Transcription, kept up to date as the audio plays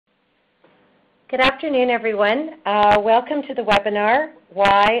Good afternoon, everyone. Welcome to the webinar,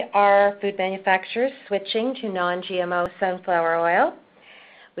 Why Are Food Manufacturers Switching to Non-GMO Sunflower Oil,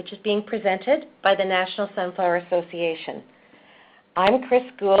 which is being presented by the National Sunflower Association. I'm Chris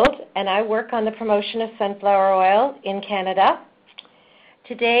Gould, and I work on the promotion of sunflower oil in Canada.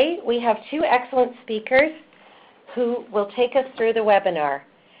 Today, we have two excellent speakers who will take us through the webinar.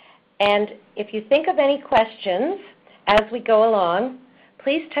 And if you think of any questions as we go along,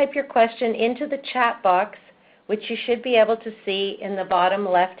 please type your question into the chat box, which you should be able to see in the bottom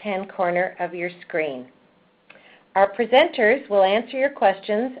left-hand corner of your screen. Our presenters will answer your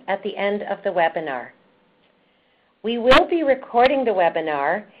questions at the end of the webinar. We will be recording the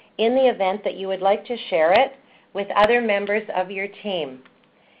webinar in the event that you would like to share it with other members of your team.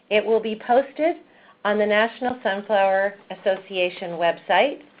 It will be posted on the National Sunflower Association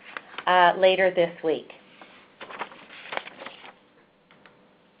website later this week.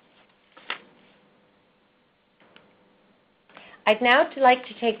 I'd now like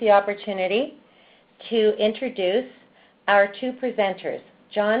to take the opportunity to introduce our two presenters,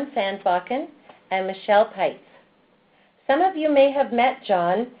 John Sandbakken and Michelle Peitz. Some of you may have met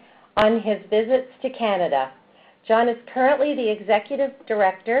John on his visits to Canada. John is currently the Executive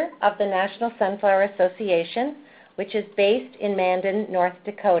Director of the National Sunflower Association, which is based in Mandan, North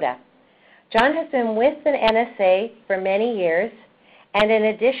Dakota. John has been with the NSA for many years, and in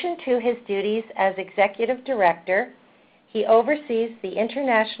addition to his duties as Executive Director, he oversees the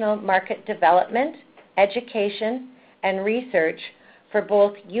international market development, education, and research for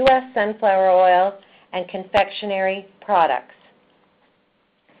both U.S. sunflower oil and confectionery products.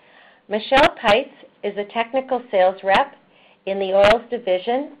 Michelle Peitz is a technical sales rep in the oils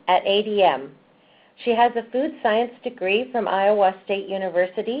division at ADM. She has a food science degree from Iowa State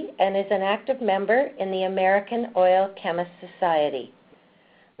University and is an active member in the American Oil Chemists Society.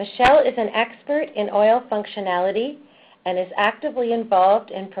 Michelle is an expert in oil functionality and is actively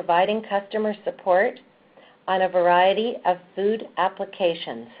involved in providing customer support on a variety of food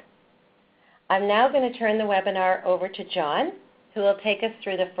applications. I'm now going to turn the webinar over to John, who will take us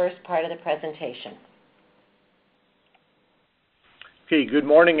through the first part of the presentation. Okay, good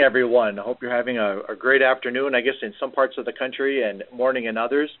morning, everyone. I hope you're having a great afternoon, I guess, in some parts of the country, and morning in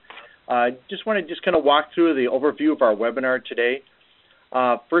others. Just want to kind of walk through the overview of our webinar today.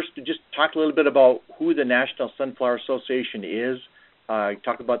 First, just talk a little bit about who the National Sunflower Association is,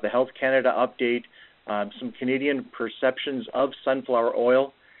 talk about the Health Canada update, some Canadian perceptions of sunflower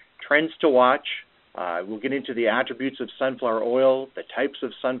oil, trends to watch. We'll get into the attributes of sunflower oil, the types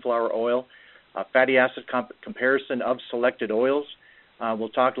of sunflower oil, fatty acid comparison of selected oils. We'll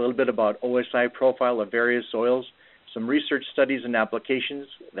talk a little bit about OSI profile of various oils, some research studies and applications,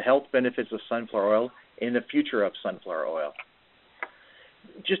 the health benefits of sunflower oil, and the future of sunflower oil.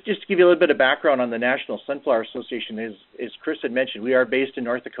 Just to give you a little bit of background on the National Sunflower Association, as Chris had mentioned, we are based in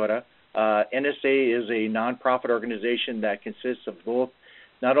North Dakota. NSA is a nonprofit organization that consists of both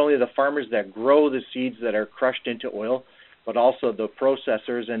not only the farmers that grow the seeds that are crushed into oil, but also the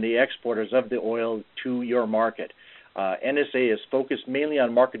processors and the exporters of the oil to your market. NSA is focused mainly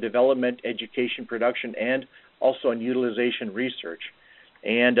on market development, education, production, and also on utilization research.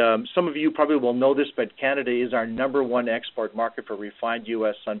 And some of you probably will know this, but Canada is our #1 export market for refined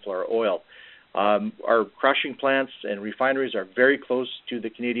U.S. sunflower oil. Our crushing plants and refineries are very close to the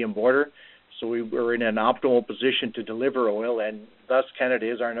Canadian border, so we're in an optimal position to deliver oil, and thus Canada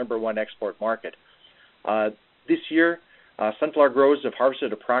is our #1 export market. This year, sunflower growers have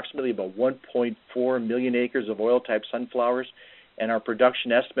harvested approximately about 1.4 million acres of oil-type sunflowers, and our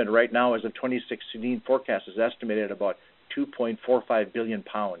production estimate right now as of 2016 forecast is estimated at about 2.45 billion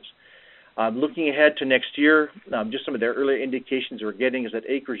pounds. Looking ahead to next year, just some of the early indications we're getting is that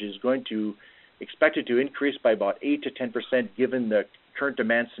acreage is expected to increase by about 8 to 10% given the current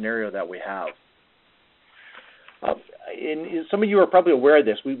demand scenario that we have. And some of you are probably aware of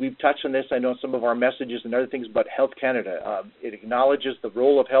this. We've touched on this, I know, some of our messages and other things about Health Canada. It acknowledges the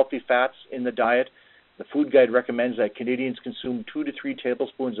role of healthy fats in the diet. The food guide recommends that Canadians consume 2 to 3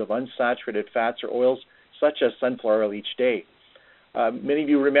 tablespoons of unsaturated fats or oils, such as sunflower oil, each day. Many of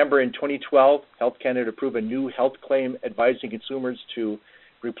you remember in 2012, Health Canada approved a new health claim advising consumers to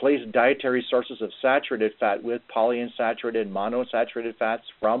replace dietary sources of saturated fat with polyunsaturated and monounsaturated fats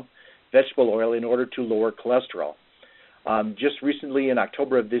from vegetable oil in order to lower cholesterol. Just recently in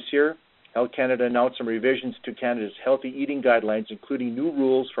October of this year, Health Canada announced some revisions to Canada's healthy eating guidelines, including new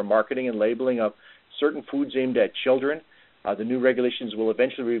rules for marketing and labeling of certain foods aimed at children. The new regulations will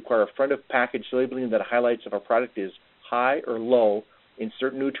eventually require front-of-package labeling that highlights if a product is high or low in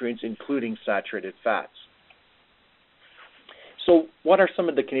certain nutrients, including saturated fats. So what are some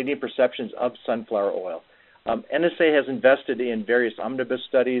of the Canadian perceptions of sunflower oil? NSA has invested in various omnibus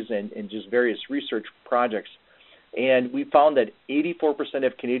studies and just various research projects, and we found that 84%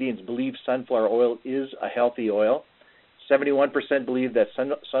 of Canadians believe sunflower oil is a healthy oil. 71% believe that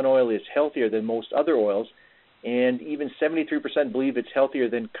sun oil is healthier than most other oils, and even 73% believe it's healthier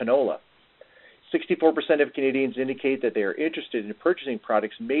than canola. 64% of Canadians indicate that they are interested in purchasing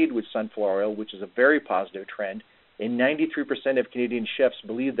products made with sunflower oil, which is a very positive trend, and 93% of Canadian chefs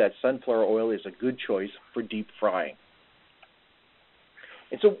believe that sunflower oil is a good choice for deep frying.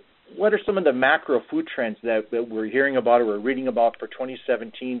 And so what are some of the macro food trends that we're hearing about or we're reading about for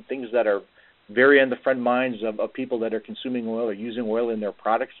 2017, things that are very on the front minds of people that are consuming oil or using oil in their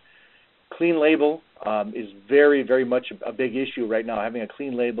products? Clean label is very, very much a big issue right now, having a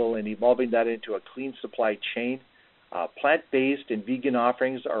clean label and evolving that into a clean supply chain. Plant-based and vegan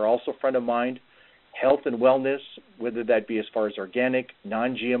offerings are also front of mind. Health and wellness, whether that be as far as organic,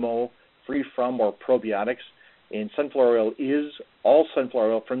 non-GMO, free from, or probiotics. And sunflower oil all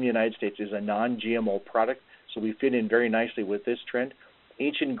sunflower oil from the United States is a non-GMO product, so we fit in very nicely with this trend.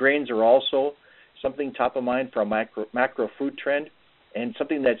 Ancient grains are also something top of mind for a macro food trend, and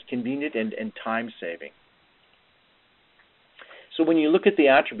something that's convenient and time-saving. So when you look at the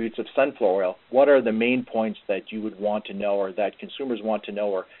attributes of sunflower oil, what are the main points that you would want to know or that consumers want to know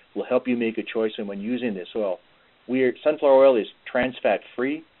or will help you make a choice when using this oil? Sunflower oil is trans fat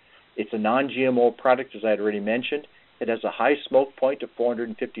free. It's a non-GMO product, as I had already mentioned. It has a high smoke point of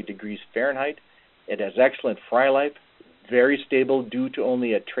 450 degrees Fahrenheit. It has excellent fry life, very stable due to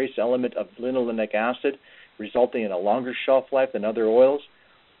only a trace element of linolenic acid, resulting in a longer shelf life than other oils.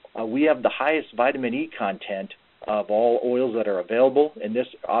 We have the highest vitamin E content of all oils that are available, and this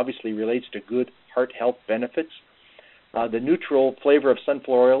obviously relates to good heart health benefits. The neutral flavor of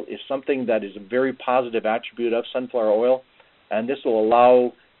sunflower oil is something that is a very positive attribute of sunflower oil, and this will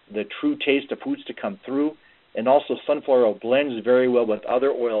allow the true taste of foods to come through, and also sunflower oil blends very well with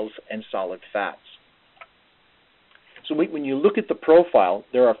other oils and solid fats. So when you look at the profile,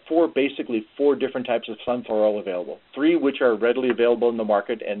 there are basically four different types of sunflower oil available. 3 which are readily available in the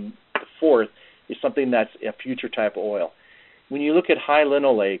market, and the 4th is something that's a future type of oil. When you look at high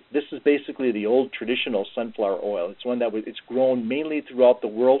linoleic, this is basically the old traditional sunflower oil. It's one that it's grown mainly throughout the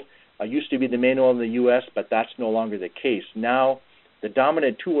world. Used to be the main oil in the U.S., but that's no longer the case. Now, the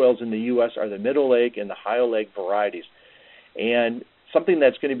dominant 2 oils in the U.S. are the middle oleic and the high oleic varieties. And something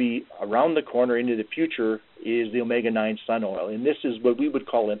that's going to be around the corner into the future is the omega-9 sun oil, and this is what we would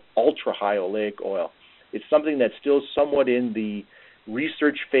call an ultra-high oleic oil. It's something that's still somewhat in the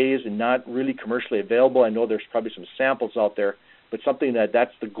research phase and not really commercially available. I know there's probably some samples out there, but something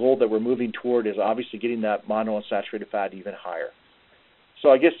that's the goal that we're moving toward is obviously getting that monounsaturated fat even higher.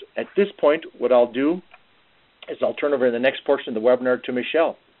 So I guess at this point, what I'll do is I'll turn over the next portion of the webinar to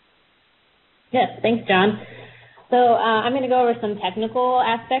Michelle. Yes, thanks, John. So I'm going to go over some technical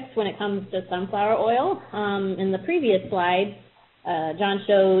aspects when it comes to sunflower oil. In the previous slide, John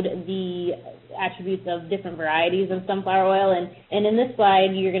showed the attributes of different varieties of sunflower oil, and in this slide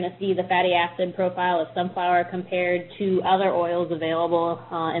you're going to see the fatty acid profile of sunflower compared to other oils available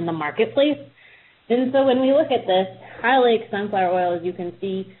in the marketplace. And so when we look at this, high oleic sunflower oil, as you can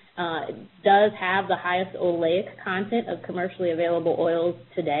see, does have the highest oleic content of commercially available oils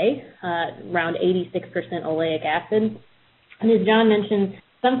today, around 86% oleic acid. And as John mentioned,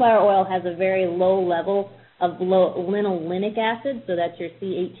 sunflower oil has a very low level of linolenic acid, so that's your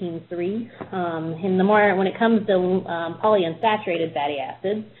C18-3. And the more, when it comes to polyunsaturated fatty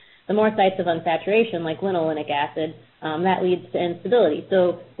acids, the more sites of unsaturation, like linolenic acid, that leads to instability.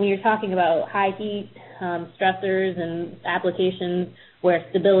 So when you're talking about high heat stressors and applications where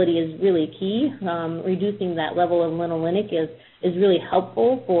stability is really key, reducing that level of linolenic is really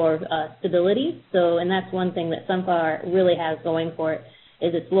helpful for stability. So, and that's one thing that sunflower really has going for it,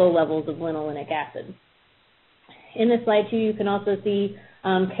 is its low levels of linolenic acid. In this slide, too, you can also see,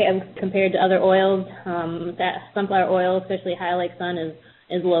 compared to other oils, that sunflower oil, especially high oleic sun,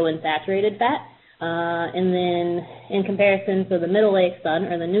 is low in saturated fat. And then in comparison to the middle oleic sun,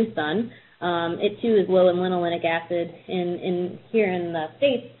 or the new sun, it too is low in linolenic acid. Here in the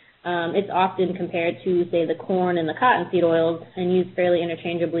States, it's often compared to, say, the corn and the cottonseed oils, and used fairly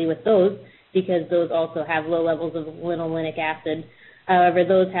interchangeably with those, because those also have low levels of linolenic acid. However,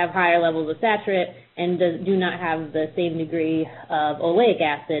 those have higher levels of saturate and do not have the same degree of oleic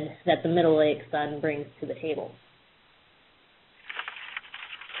acid that the middle oleic sun brings to the table.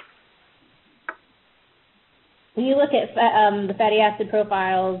 When you look at the fatty acid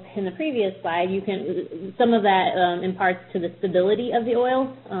profiles in the previous slide, some of that imparts to the stability of the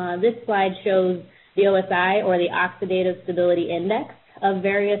oil. This slide shows the OSI, or the Oxidative Stability Index, of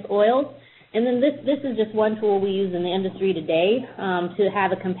various oils. And then this is just one tool we use in the industry today to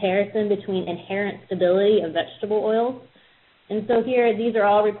have a comparison between inherent stability of vegetable oils. And so here, these are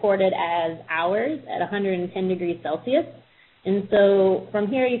all reported as hours at 110 degrees Celsius. And so from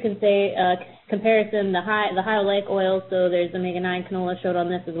here, you can say comparison, the high oleic oil, so there's omega-9 canola showed on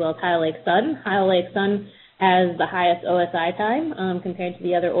this, as well as high oleic sun. High oleic sun has the highest OSI time compared to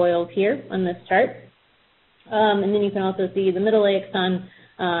the other oils here on this chart. And then you can also see the middle oleic sun,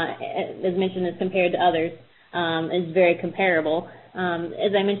 as mentioned, as compared to others, is very comparable.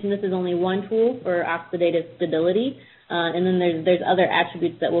 As I mentioned, this is only one tool for oxidative stability, and then there's other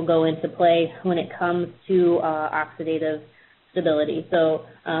attributes that will go into play when it comes to oxidative stability. So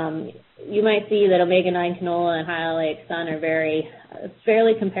you might see that omega-9 canola and high oleic sun are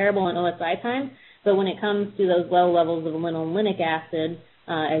fairly comparable in OSI time, but when it comes to those low levels of linolenic acid,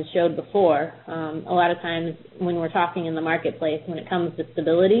 as showed before, a lot of times when we're talking in the marketplace, when it comes to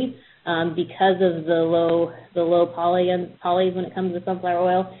stability, because of the low polys when it comes to sunflower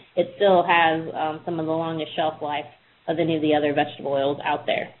oil, it still has some of the longest shelf life of any of the other vegetable oils out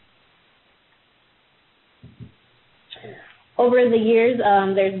there. Over the years,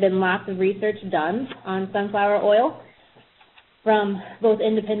 there's been lots of research done on sunflower oil from both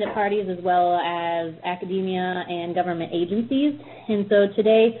independent parties as well as academia and government agencies. And so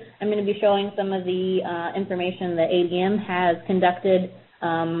today I'm going to be showing some of the information that ADM has conducted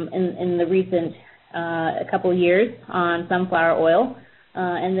in the recent couple years on sunflower oil.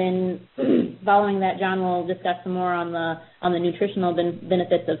 And then following that, John will discuss some more on the nutritional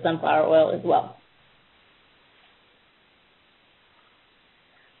benefits of sunflower oil as well.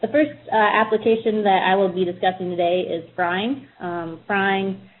 The first application that I will be discussing today is frying.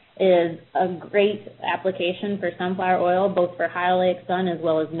 Frying is a great application for sunflower oil, both for high oleic sun as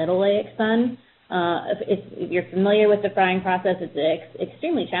well as middle oleic sun. If you're familiar with the frying process, it's an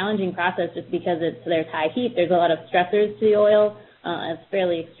extremely challenging process just because there's high heat, there's a lot of stressors to the oil, it's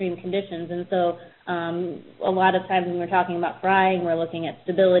fairly extreme conditions. And so a lot of times when we're talking about frying, we're looking at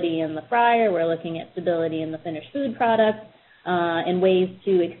stability in the fryer, we're looking at stability in the finished food product, and ways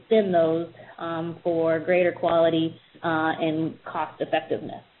to extend those for greater quality and cost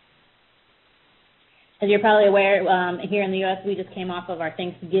effectiveness. As you're probably aware, here in the U.S., we just came off of our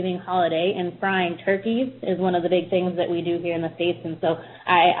Thanksgiving holiday, and frying turkeys is one of the big things that we do here in the States. And so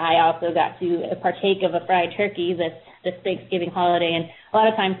I also got to partake of a fried turkey this Thanksgiving holiday. And a lot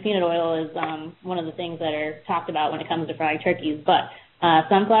of times peanut oil is one of the things that are talked about when it comes to frying turkeys. But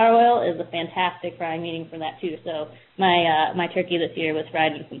sunflower oil is a fantastic frying medium for that too. So my turkey this year was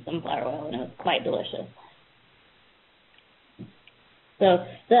fried in some sunflower oil, and it was quite delicious. So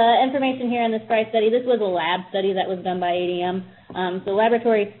the information here in this fry study, this was a lab study that was done by ADM. So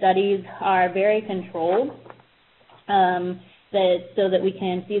laboratory studies are very controlled so that we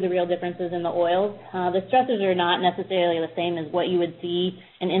can see the real differences in the oils. The stressors are not necessarily the same as what you would see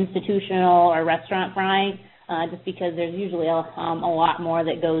in institutional or restaurant frying, just because there's usually a lot more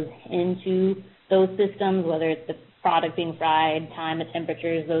that goes into those systems, whether it's the product being fried, time, and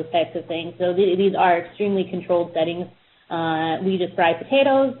temperatures, those types of things. So these are extremely controlled settings. We just fry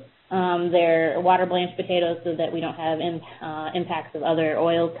potatoes. They're water blanched potatoes so that we don't have impacts of other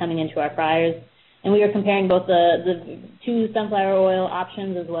oils coming into our fryers. And we are comparing both the two sunflower oil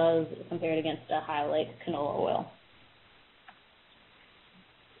options as well as compared against a high oleic canola oil.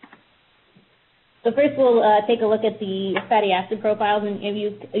 So first we'll take a look at the fatty acid profiles, and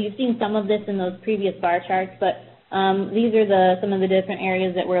you've seen some of this in those previous bar charts, but these are some of the different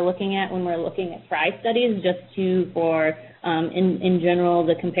areas that we're looking at when we're looking at fry studies, just for in general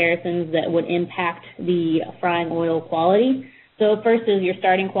the comparisons that would impact the frying oil quality. So first is your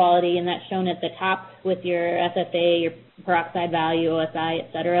starting quality, and that's shown at the top with your FFA, your peroxide value, OSI, et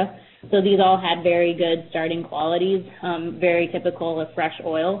cetera. So these all had very good starting qualities, very typical of fresh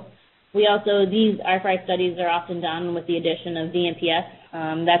oil. We also, our fry studies are often done with the addition of DMPS.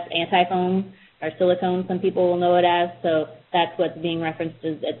 That's anti-foam or silicone, some people will know it as. So that's what's being referenced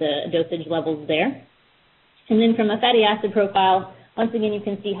at the dosage levels there. And then from a fatty acid profile, once again, you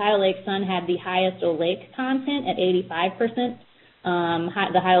can see high oleic sun had the highest oleic content at 85%.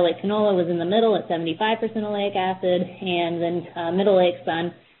 The high oleic canola was in the middle at 75% oleic acid, and then middle oleic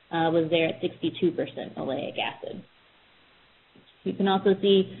sun was there at 62% oleic acid. You can also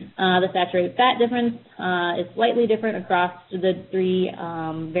see the saturated fat difference is slightly different across the three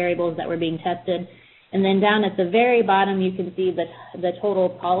variables that were being tested. And then down at the very bottom, you can see the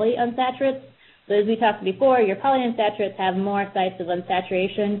total polyunsaturates. So as we talked before, your polyunsaturates have more sites of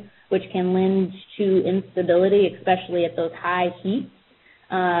unsaturation, which can lend to instability, especially at those high heats.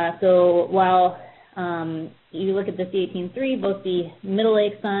 So while you look at the C18-3, both the Middle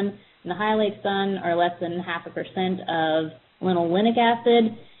Lake Sun and the High Lake Sun are less than 0.5% of linolenic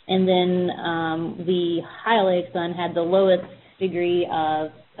acid, and then the High Lake Sun had the lowest degree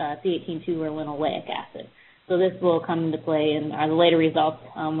of C18-2 or linoleic acid. So this will come into play in the later results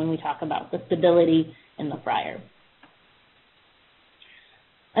when we talk about the stability in the fryer.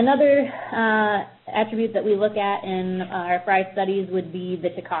 Another attribute that we look at in our fry studies would be the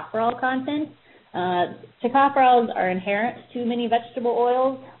tocopherol content. Tocopherols are inherent to many vegetable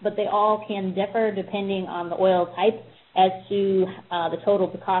oils, but they all can differ depending on the oil type as to the total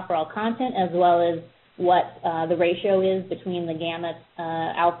tocopherol content, as well as what the ratio is between the gamma,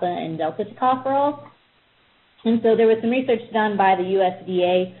 alpha, and delta tocopherols. And so there was some research done by the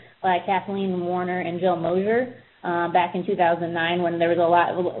USDA by Kathleen Warner and Jill Mosier back in 2009, when there was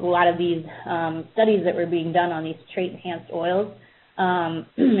a lot of these studies that were being done on these trait-enhanced oils and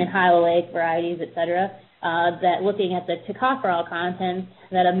high oleic varieties, et cetera, that looking at the tocopherol content,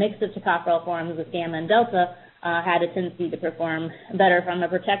 that a mix of tocopherol forms with gamma and delta had a tendency to perform better from a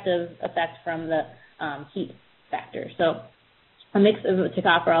protective effect from the heat factor. So a mix of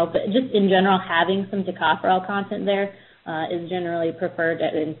tocopherol, but just in general, having some tocopherol content there is generally preferred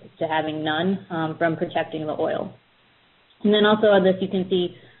to having none from protecting the oil. And then also on this, you can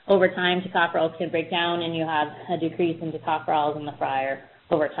see over time tocopherols can break down, and you have a decrease in tocopherols in the fryer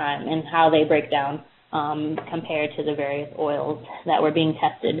over time, and how they break down compared to the various oils that were being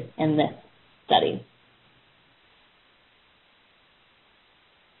tested in this study.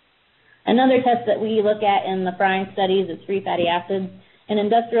 Another test that we look at in the frying studies is free fatty acids. In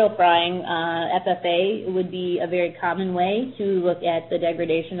industrial frying, FFA would be a very common way to look at the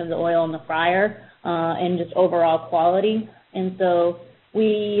degradation of the oil in the fryer and just overall quality. And so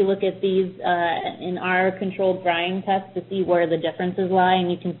we look at these in our controlled frying test to see where the differences lie.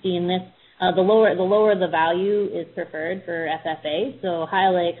 And you can see in this, the lower the value is preferred for FFA. So High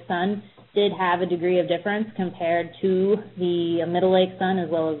Lake Sun did have a degree of difference compared to the Middle Lake Sun as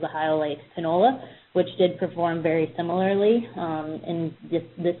well as the High Lake canola, which did perform very similarly in this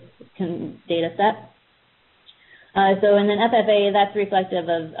data set. And then FFA, that's reflective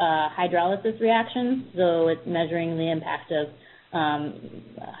of hydrolysis reactions, so it's measuring the impact of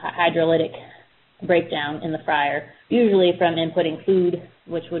hydrolytic breakdown in the fryer, usually from inputting food,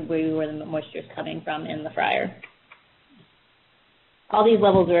 which would be where the moisture is coming from in the fryer. All these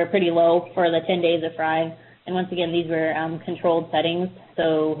levels were pretty low for the 10 days of frying. And once again, these were controlled settings,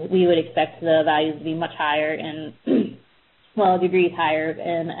 so we would expect the values to be much higher and, well, degrees higher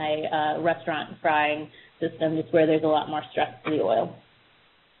in a restaurant frying system, just where there's a lot more stress to the oil.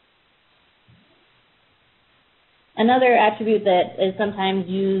 Another attribute that is sometimes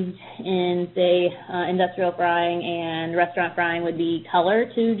used in, say, industrial frying and restaurant frying would be color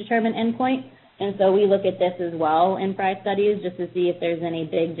to determine endpoint. And so we look at this as well in fry studies just to see if there's any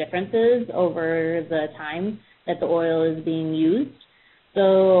big differences over the time that the oil is being used.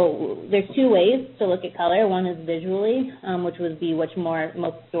 So there's two ways to look at color. One is visually, which would be most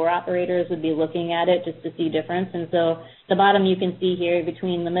store operators would be looking at it just to see difference. And so the bottom you can see here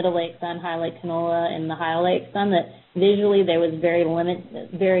between the Middle Lake Sun, High Lake canola, and the High Lake Sun that visually there was very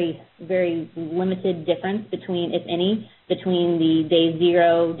limited difference between, if any, between the day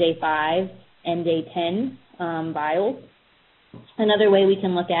 0, day 5, and day 10 vials. Another way we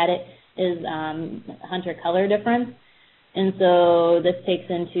can look at it is hunter color difference. And so this takes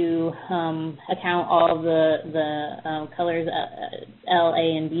into account all of the colors, L,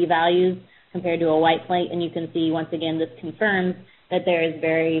 A, and B values compared to a white plate. And you can see, once again, this confirms that there is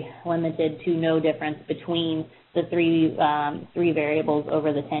very limited to no difference between the three variables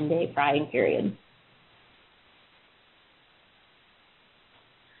over the 10-day frying period.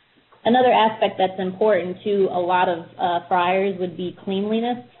 Another aspect that's important to a lot of fryers would be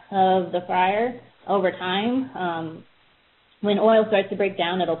cleanliness of the fryer over time. When oil starts to break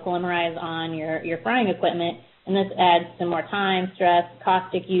down, it'll polymerize on your frying equipment, and this adds some more time, stress,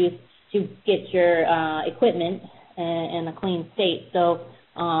 caustic use to get your equipment in a clean state. So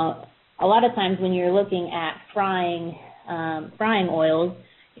a lot of times when you're looking at frying oils,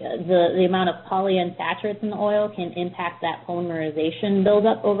 the amount of polyunsaturates in the oil can impact that polymerization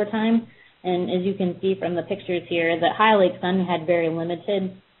buildup over time. And as you can see from the pictures here, the High Lake Sun had very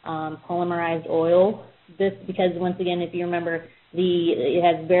limited polymerized oil. This because, once again, if you remember, it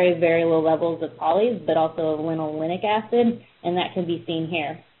has very, very low levels of polys, but also linolenic acid, and that can be seen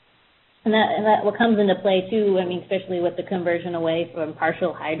here. And that what comes into play too, I mean, especially with the conversion away from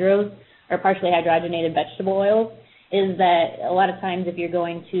partial hydros or partially hydrogenated vegetable oils, is that a lot of times if you're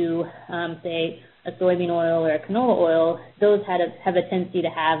going to, say, a soybean oil or a canola oil, those have a tendency to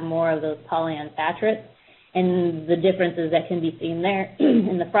have more of those polyunsaturates. And the differences that can be seen there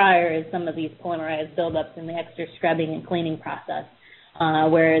in the fryer is some of these polymerized buildups in the extra scrubbing and cleaning process,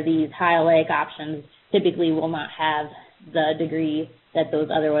 where these high oleic options typically will not have the degree that those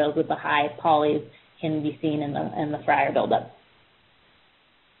other oils with the high polys can be seen in the fryer buildup.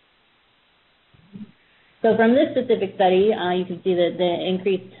 So from this specific study, you can see that the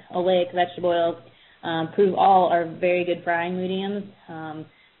increased oleic vegetable oils prove all are very good frying mediums.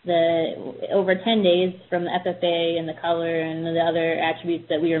 Over 10 days from the FFA and the color and the other attributes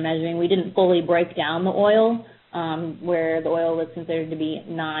that we were measuring, we didn't fully break down the oil where the oil was considered to be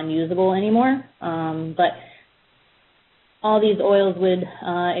non-usable anymore. But all these oils would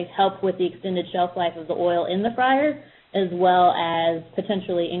help with the extended shelf life of the oil in the fryer, as well as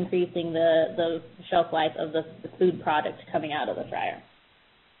potentially increasing the shelf life of the food product coming out of the fryer.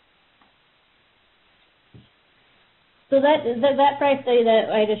 So that fry study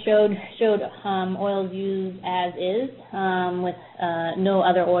that I just showed oils used as is with no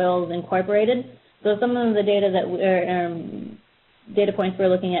other oils incorporated. So some of the data that data points we're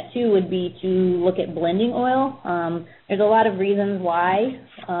looking at too would be to look at blending oil. There's a lot of reasons why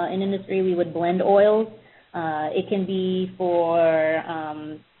in industry we would blend oils. It can be for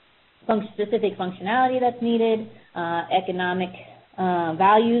specific functionality that's needed, economic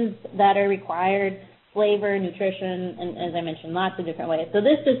values that are required, flavor, nutrition, and as I mentioned, lots of different ways. So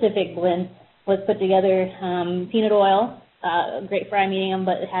this specific blend was put together, peanut oil, a great fry medium,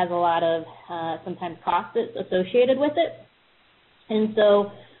 but it has a lot of sometimes costs associated with it. And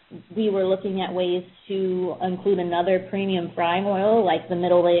so we were looking at ways to include another premium frying oil like the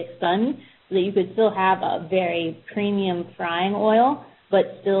Middle Oleic Sun, so that you could still have a very premium frying oil,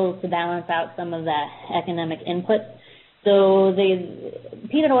 but still to balance out some of that economic input. So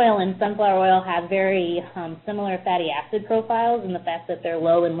peanut oil and sunflower oil have very similar fatty acid profiles in the fact that they're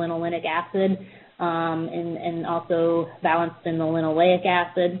low in linolenic acid and also balanced in the linoleic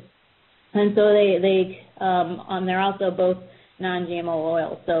acid. And so they're also both non-GMO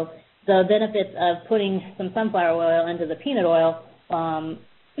oils. So the benefits of putting some sunflower oil into the peanut oil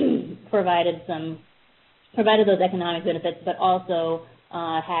provided those economic benefits, but also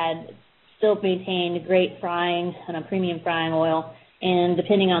had still maintained great frying and a premium frying oil, and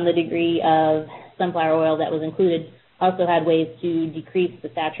depending on the degree of sunflower oil that was included, also had ways to decrease the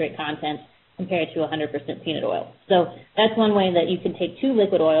saturate content compared to 100% peanut oil. So that's one way that you can take two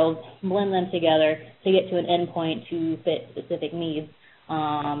liquid oils, blend them together to get to an endpoint to fit specific needs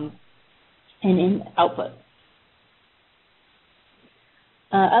and in output.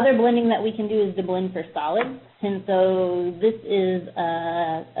 Other blending that we can do is to blend for solids, and so this is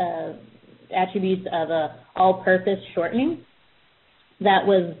attributes of a all-purpose shortening that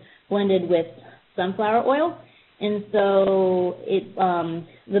was blended with sunflower oil. And so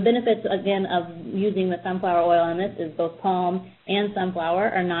the benefits, again, of using the sunflower oil in this is both palm and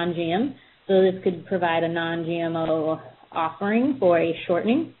sunflower are non-GM. So this could provide a non-GMO offering for a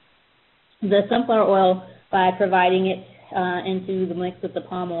shortening. The sunflower oil, by providing it into the mix with the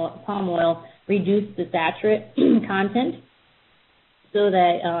palm oil, reduced the saturate content, so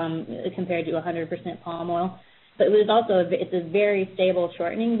that compared to 100% palm oil. But it's a very stable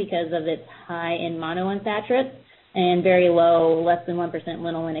shortening because of its high in monounsaturates and very low, less than 1%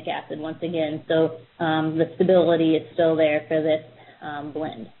 linolenic acid once again. So the stability is still there for this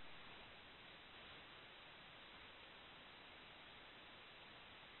blend.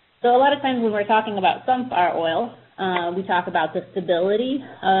 So a lot of times when we're talking about sunflower oil, we talk about the stability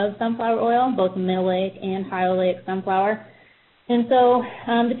of sunflower oil, both middle oleic and high oleic sunflower. And so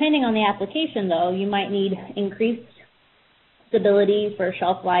depending on the application, though, you might need increased stability for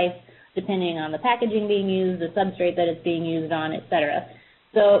shelf life, depending on the packaging being used, the substrate that it's being used on, et cetera.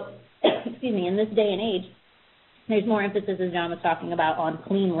 So, excuse me, in this day and age, there's more emphasis, as John was talking about, on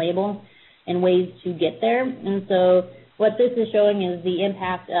clean label and ways to get there. And so what this is showing is the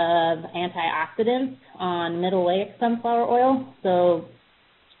impact of antioxidants on middle oleic sunflower oil. So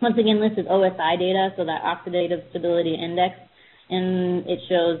once again, this is OSI data, so that oxidative stability index, and it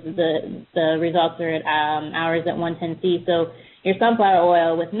shows the results are at hours at 110C. So your sunflower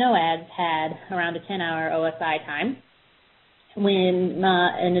oil with no ads had around a 10-hour OSI time. When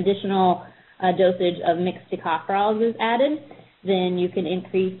an additional dosage of mixed tocopherols is added, then you can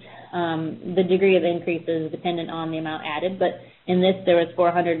increase the degree of increase is dependent on the amount added. But in this, there was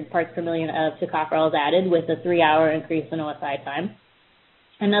 400 parts per million of tocopherols added with a 3-hour increase in OSI time.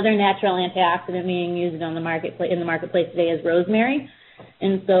 Another natural antioxidant being used on the marketplace today is rosemary.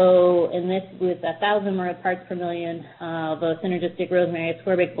 And so in this, with 1,000 parts per million of a synergistic rosemary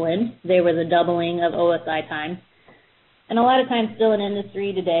ascorbic blend, there was a doubling of OSI time. And a lot of times still in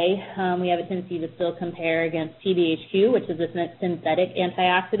industry today, we have a tendency to still compare against TBHQ, which is a synthetic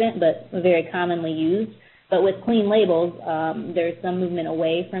antioxidant, but very commonly used. But with clean labels, there's some movement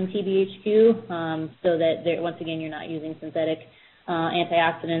away from TBHQ, so that once again, you're not using synthetic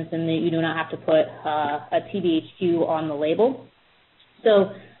antioxidants, and that you do not have to put a TBHQ on the label.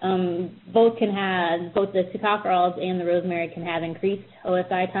 So both the tocopherols and the rosemary can have increased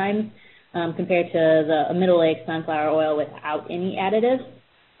OSI times compared to the middle-aged sunflower oil without any additives.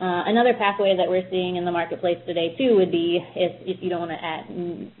 Another pathway that we're seeing in the marketplace today too would be, if you don't want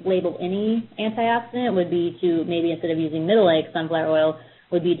to label any antioxidant, would be to maybe instead of using middle-aged sunflower oil,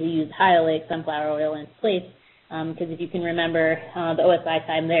 would be to use high-oleic sunflower oil in its place. Because if you can remember, the OSI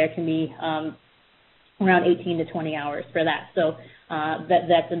time there can be around 18 to 20 hours for that. So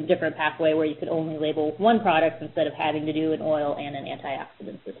that's a different pathway where you could only label one product instead of having to do an oil and an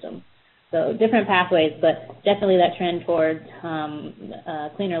antioxidant system. So different pathways, but definitely that trend towards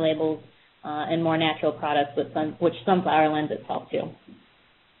cleaner labels and more natural products, which sunflower lends itself to.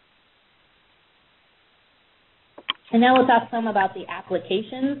 And now we'll talk some about the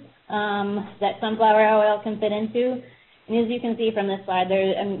applications that sunflower oil can fit into. And as you can see from this slide,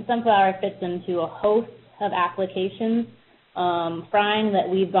 sunflower fits into a host of applications. Frying that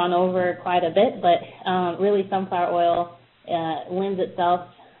we've gone over quite a bit, but really sunflower oil lends itself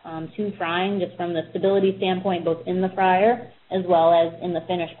to frying just from the stability standpoint, both in the fryer as well as in the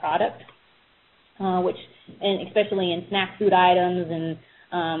finished product, and especially in snack food items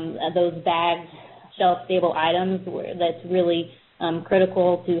and those bagged shelf-stable items, that's really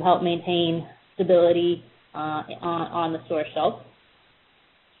critical to help maintain stability on the store shelf.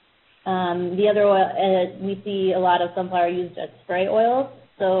 The other oil, we see a lot of sunflower used as spray oils.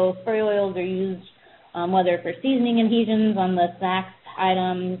 So spray oils are used whether for seasoning adhesions on the snacks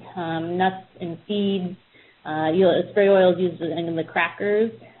items, nuts and seeds. Spray oil is used in the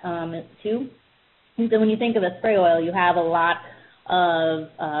crackers too. And so when you think of a spray oil, you have a lot of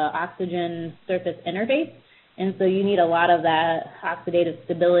oxygen surface interface, and so you need a lot of that oxidative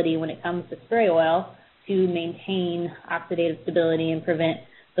stability when it comes to spray oil to maintain oxidative stability and prevent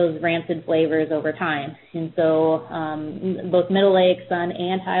those rancid flavors over time. And so both middle-oleic sun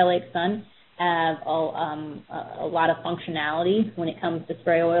and high-oleic sun have a lot of functionality when it comes to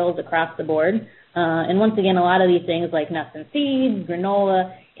spray oils across the board. And once again, a lot of these things like nuts and seeds,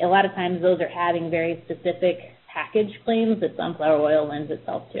 granola, a lot of times those are having very specific package claims that sunflower oil lends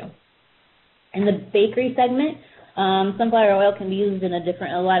itself to. In the bakery segment, sunflower oil can be used in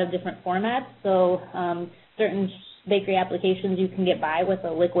a lot of different formats. So certain bakery applications you can get by with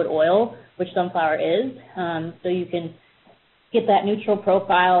a liquid oil, which sunflower is. So you can get that neutral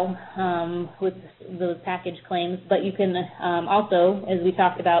profile with those package claims, but you can also, as we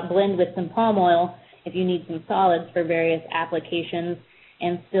talked about, blend with some palm oil if you need some solids for various applications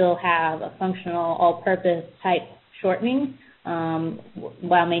and still have a functional all-purpose type shortening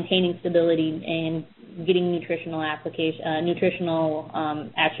while maintaining stability and getting nutritional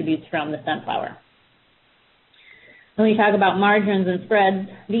attributes from the sunflower. When we talk about margarines and spreads,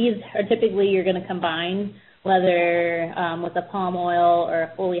 these are typically you're going to combine whether with a palm oil or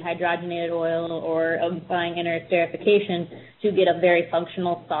a fully hydrogenated oil or applying interesterification to get a very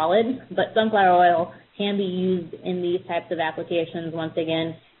functional solid. But sunflower oil can be used in these types of applications. Once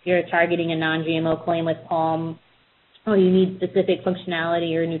again, if you're targeting a non-GMO claim with palm or you need specific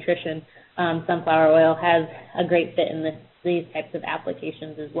functionality or nutrition, sunflower oil has a great fit in these types of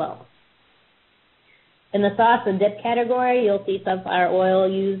applications as well. In the sauce and dip category, you'll see sunflower oil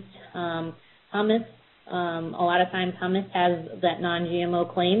used. Hummus, a lot of times hummus has that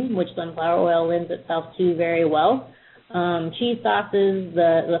non-GMO claim, which sunflower oil lends itself to very well. Cheese sauces,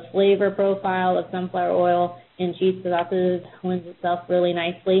 the flavor profile of sunflower oil in cheese sauces lends itself really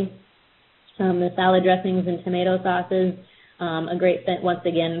nicely. The salad dressings and tomato sauces, a great fit once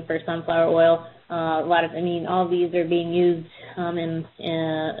again for sunflower oil. All of these are being used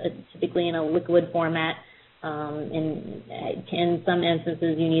typically in a liquid format. In some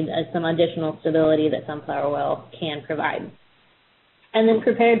instances, you need some additional stability that sunflower oil can provide. And then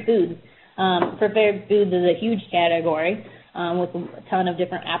prepared foods. Prepared foods is a huge category with a ton of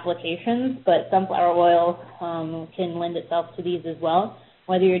different applications, but sunflower oil can lend itself to these as well.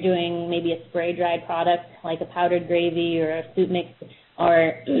 Whether you're doing maybe a spray-dried product like a powdered gravy or a soup mix,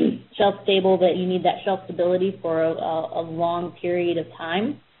 or shelf-stable that you need that shelf stability for a long period of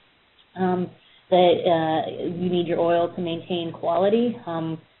time, that you need your oil to maintain quality.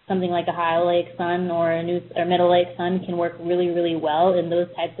 something like a high oleic sun or or middle oleic sun can work really, really well in those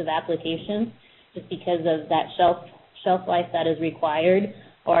types of applications, just because of that shelf life that is required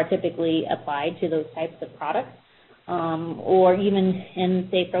or are typically applied to those types of products. Or even in,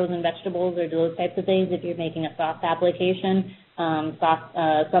 say, frozen vegetables or those types of things, if you're making a sauce application,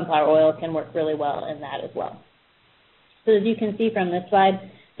 sunflower oil can work really well in that as well. So as you can see from this slide,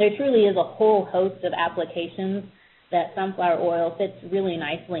 there truly is a whole host of applications that sunflower oil fits really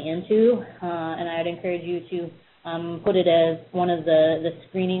nicely into, and I would encourage you to put it as one of the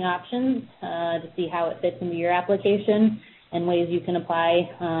screening options to see how it fits into your application and ways you can apply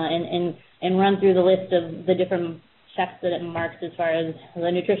and run through the list of the different checks that it marks as far as the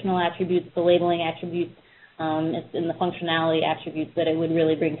nutritional attributes, the labeling attributes, and the functionality attributes that it would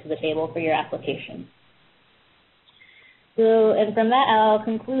really bring to the table for your application. So, and from that, I'll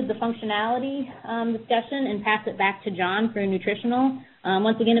conclude the functionality discussion and pass it back to John for nutritional.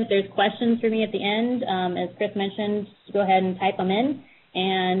 Once again, if there's questions for me at the end, as Chris mentioned, go ahead and type them in,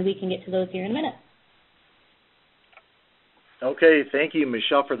 and we can get to those here in a minute. Okay, thank you,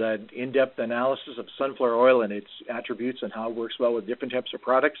 Michelle, for that in-depth analysis of sunflower oil and its attributes and how it works well with different types of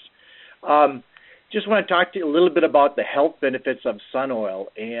products. Just want to talk to you a little bit about the health benefits of sun oil.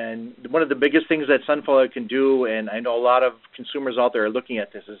 And one of the biggest things that sunflower oil can do, and I know a lot of consumers out there are looking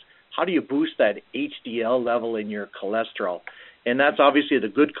at this, is how do you boost that HDL level in your cholesterol? And that's obviously the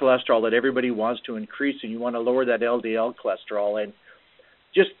good cholesterol that everybody wants to increase, and you want to lower that LDL cholesterol. And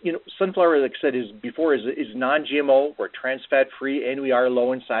just, sunflower, like I said, is non-GMO. We're trans fat free, and we are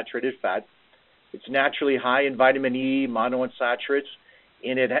low in saturated fat. It's naturally high in vitamin E, monounsaturates,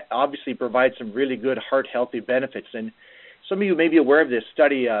 and it obviously provides some really good heart-healthy benefits. And some of you may be aware of this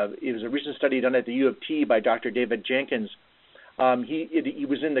study. It was a recent study done at the U of T by Dr. David Jenkins. He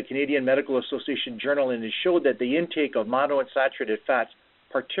was in the Canadian Medical Association Journal, and it showed that the intake of monounsaturated fats,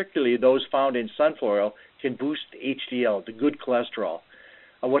 particularly those found in sunflower oil, can boost HDL, the good cholesterol.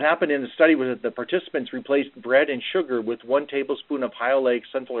 What happened in the study was that the participants replaced bread and sugar with 1 tablespoon of high oleic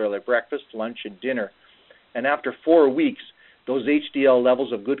sunflower oil at breakfast, lunch, and dinner. And after 4 weeks, those HDL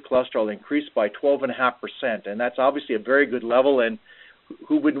levels of good cholesterol increased by 12.5%, and that's obviously a very good level, and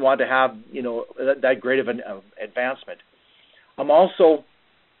who wouldn't want to have, that great of an advancement. Also,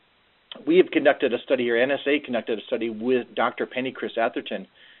 we have conducted a study here, NSA conducted a study with Dr. Penny Chris Atherton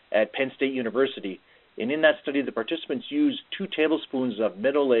at Penn State University, and in that study, the participants used 2 tablespoons of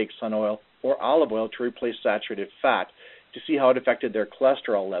middle oleic sun oil or olive oil to replace saturated fat to see how it affected their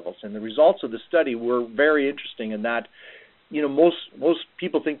cholesterol levels. And the results of the study were very interesting in that, most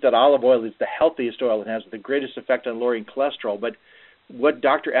people think that olive oil is the healthiest oil and has the greatest effect on lowering cholesterol. But what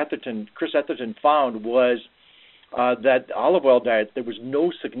Dr. Chris Atherton found was that olive oil diet, there was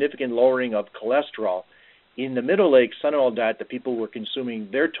no significant lowering of cholesterol. In the middle oleic sun oil diet that people were consuming,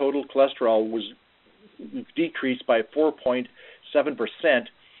 their total cholesterol was decreased by 4.7%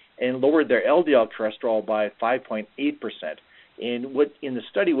 and lowered their LDL cholesterol by 5.8%. And in the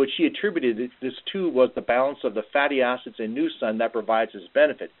study, what she attributed this to was the balance of the fatty acids in new sun that provides this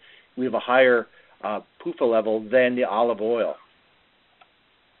benefit. We have a higher PHO level than the olive oil.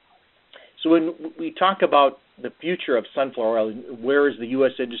 So when we talk about the future of sunflower oil, where is the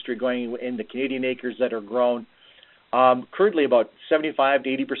U.S. industry going in the Canadian acres that are grown? Currently, about 75 to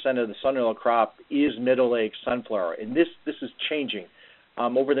 80% of the sun oil crop is middle oleic sunflower, and this is changing.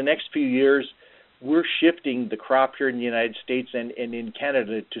 Over the next few years, we're shifting the crop here in the United States and in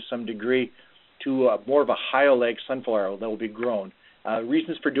Canada to some degree to more of a high oleic sunflower oil that will be grown.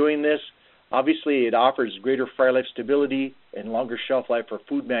 Reasons for doing this, obviously it offers greater fire life stability and longer shelf life for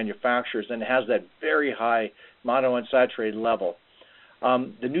food manufacturers, and it has that very high monounsaturated level.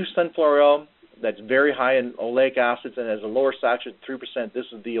 The new sunflower oil that's very high in oleic acids and has a lower saturated 3%, this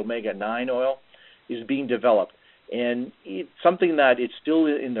is the omega-9 oil, is being developed. And it's something that it's still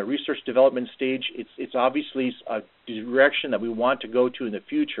in the research development stage. It's obviously a direction that we want to go to in the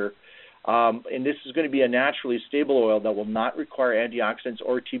future. And this is going to be a naturally stable oil that will not require antioxidants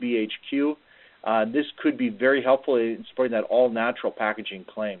or TBHQ. This could be very helpful in supporting that all-natural packaging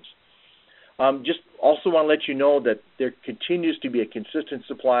claims. Just also want to let you know that there continues to be a consistent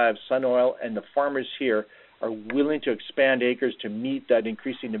supply of sun oil, and the farmers here are willing to expand acres to meet that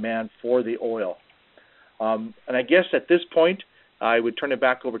increasing demand for the oil. And I guess at this point, I would turn it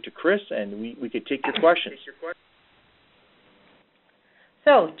back over to Chris, and we could take your questions.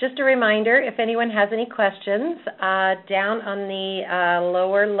 So just a reminder, if anyone has any questions, down on the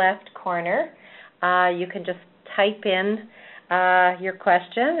lower left corner, you can just type in your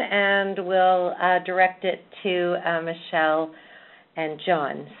question, and we'll direct it to Michelle and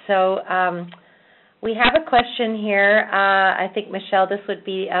John. So We have a question here. I think, Michelle, this would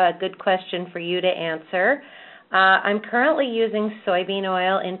be a good question for you to answer. I'm currently using soybean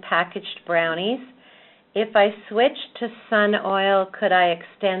oil in packaged brownies. If I switch to sun oil, could I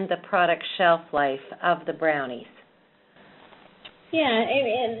extend the product shelf life of the brownies? Yeah,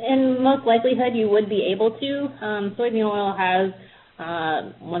 in most likelihood you would be able to. Soybean oil has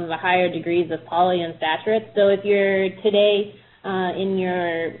one of the higher degrees of polyunsaturates. So if you're today in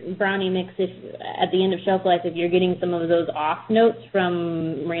your brownie mix, if at the end of shelf life, if you're getting some of those off notes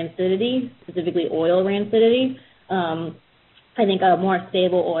from rancidity, specifically oil rancidity, I think a more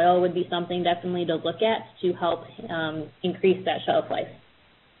stable oil would be something definitely to look at to help increase that shelf life.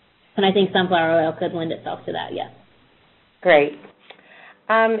 And I think sunflower oil could lend itself to that, yes. Great.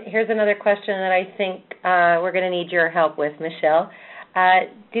 Here's another question that I think we're going to need your help with, Michelle.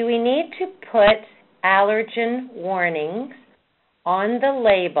 Do we need to put allergen warnings on the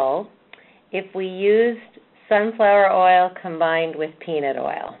label if we used sunflower oil combined with peanut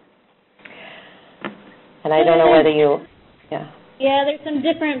oil? And I don't know whether you, Yeah, there's some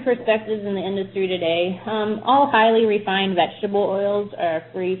different perspectives in the industry today. All highly refined vegetable oils are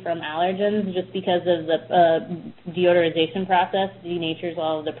free from allergens just because of the deodorization process denatures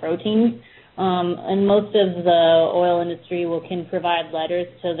all of the proteins. And most of the oil industry can provide letters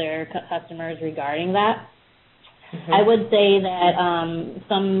to their customers regarding that. Mm-hmm. I would say that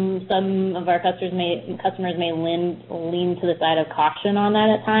some of our customers may lean to the side of caution on that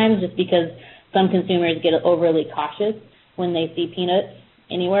at times, just because some consumers get overly cautious when they see peanuts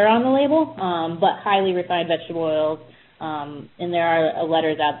anywhere on the label. But highly refined vegetable oils, and there are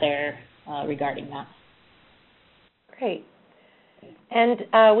letters out there regarding that. Great. And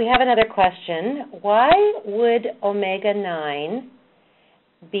we have another question. Why would omega-9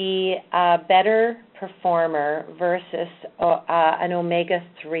 be a better performer versus an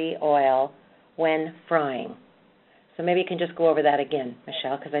omega-3 oil when frying? So maybe you can just go over that again,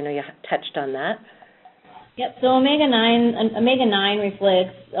 Michelle, because I know you touched on that. Yep, so omega-9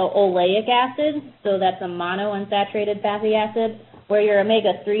 reflects oleic acid, so that's a monounsaturated fatty acid, where your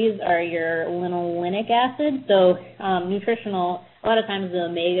omega-3s are your linolenic acid. So nutritional, a lot of times the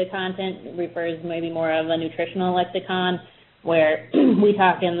omega content refers maybe more of a nutritional lexicon, where we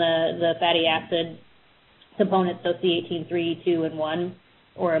talk in the fatty acid components, so C18, 3, 2, and 1,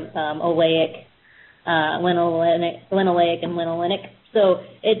 or oleic, linoleic, and linolenic. So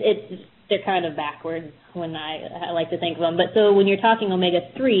they're kind of backwards when I like to think of them. But so when you're talking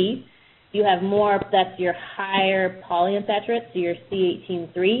omega-3, you have more, that's your higher polyunsaturates, so your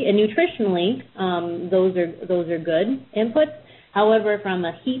C18, 3. And nutritionally, those are good inputs. However, from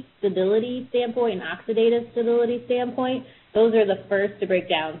a heat stability standpoint and oxidative stability standpoint, those are the first to break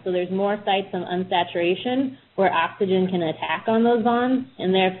down. So there's more sites of unsaturation where oxygen can attack on those bonds,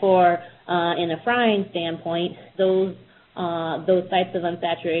 and therefore, in a frying standpoint, those sites of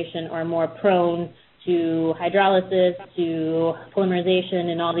unsaturation are more prone to hydrolysis, to polymerization,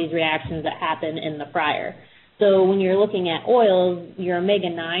 and all these reactions that happen in the fryer. So when you're looking at oils, your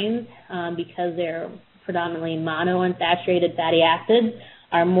omega-9s, because they're predominantly monounsaturated fatty acids,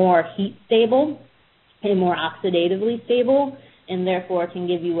 are more heat stable and more oxidatively stable, and therefore can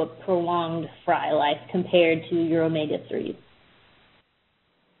give you a prolonged fry life compared to your omega-3s.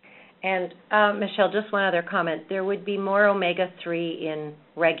 And, Michelle, just one other comment. There would be more omega-3 in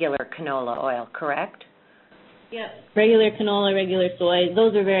regular canola oil, correct? Yeah, regular canola, regular soy,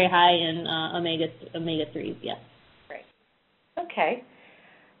 those are very high in omega-3s, yes. Great. Okay.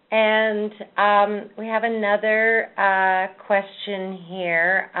 And we have another question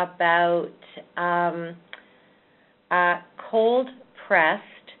here about cold-pressed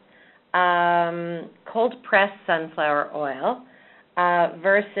sunflower oil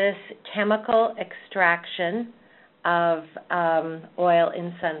versus chemical extraction of oil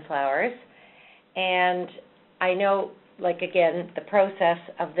in sunflowers. And I know, like, again, the process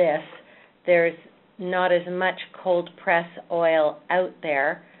of this, there's not as much cold-press oil out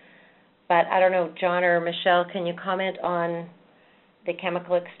there. But I don't know, John or Michelle, can you comment on the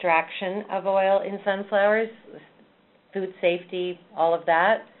chemical extraction of oil in sunflowers, food safety, all of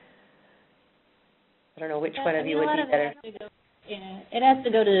that? I don't know which one of you would be better. It has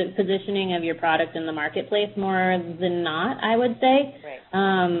to go to positioning of your product in the marketplace more than not, I would say. Right.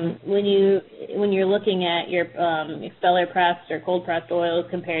 When you're looking at your expeller pressed or cold pressed oils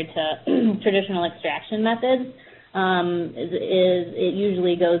compared to traditional extraction methods, it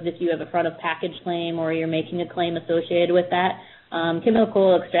usually goes if you have a front of package claim or you're making a claim associated with that.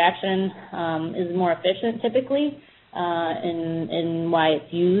 Chemical extraction is more efficient typically in why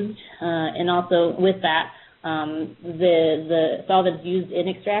it's used, and also with that, The solvents used in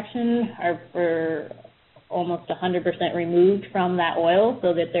extraction are for almost 100% removed from that oil,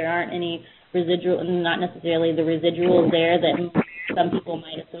 so that there aren't any residual, not necessarily the residuals there that some people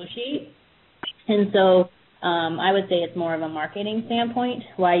might associate. And so I would say it's more of a marketing standpoint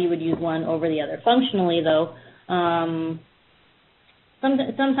why you would use one over the other. Functionally, though,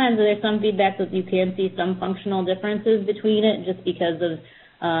 sometimes there's some feedback that you can see some functional differences between it just because of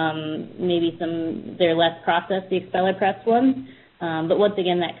maybe they're less processed, the expeller pressed ones. But once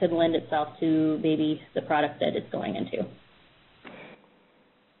again, that could lend itself to maybe the product that it's going into.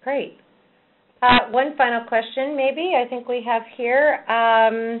 Great. One final question, maybe, I think we have here.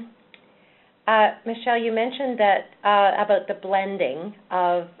 Michelle, you mentioned that about the blending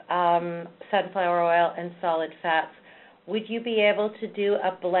of sunflower oil and solid fats. Would you be able to do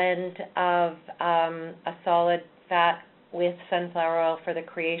a blend of a solid fat with sunflower oil for the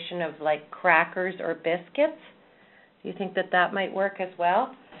creation of like crackers or biscuits? Do you think that might work as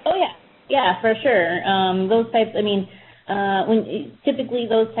well? Oh, yeah, for sure. Those types, typically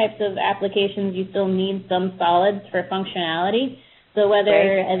those types of applications, you still need some solids for functionality. So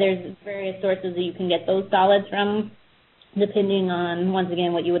whether there's various sources that you can get those solids from, depending on, once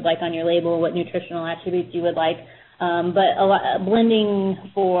again, what you would like on your label, what nutritional attributes you would like. But blending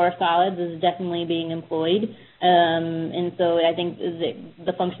for solids is definitely being employed. And so I think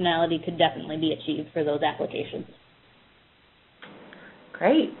the functionality could definitely be achieved for those applications.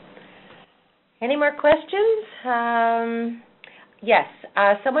 Great. Any more questions? Yes.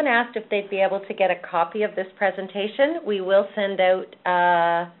 Someone asked if they'd be able to get a copy of this presentation. We will send out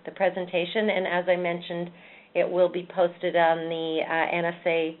the presentation, and as I mentioned, it will be posted on the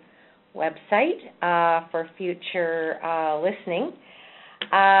NSA website for future listening.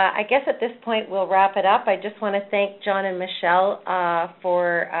 I guess at this point we'll wrap it up. I just want to thank John and Michelle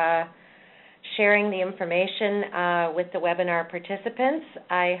for sharing the information with the webinar participants.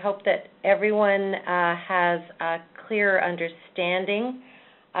 I hope that everyone has a clear understanding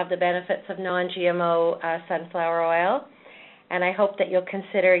of the benefits of non-GMO sunflower oil, and I hope that you'll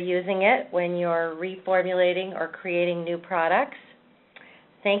consider using it when you're reformulating or creating new products.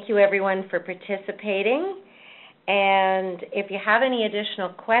 Thank you, everyone, for participating. And if you have any additional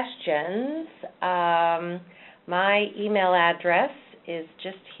questions, my email address is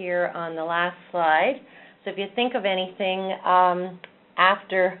just here on the last slide. So if you think of anything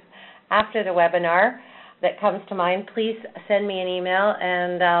after the webinar that comes to mind, please send me an email,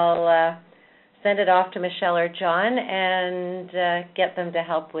 and I'll send it off to Michelle or John and get them to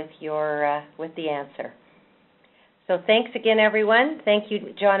help with the answer. So thanks again, everyone. Thank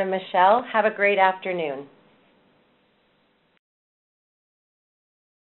you, John and Michelle. Have a great afternoon.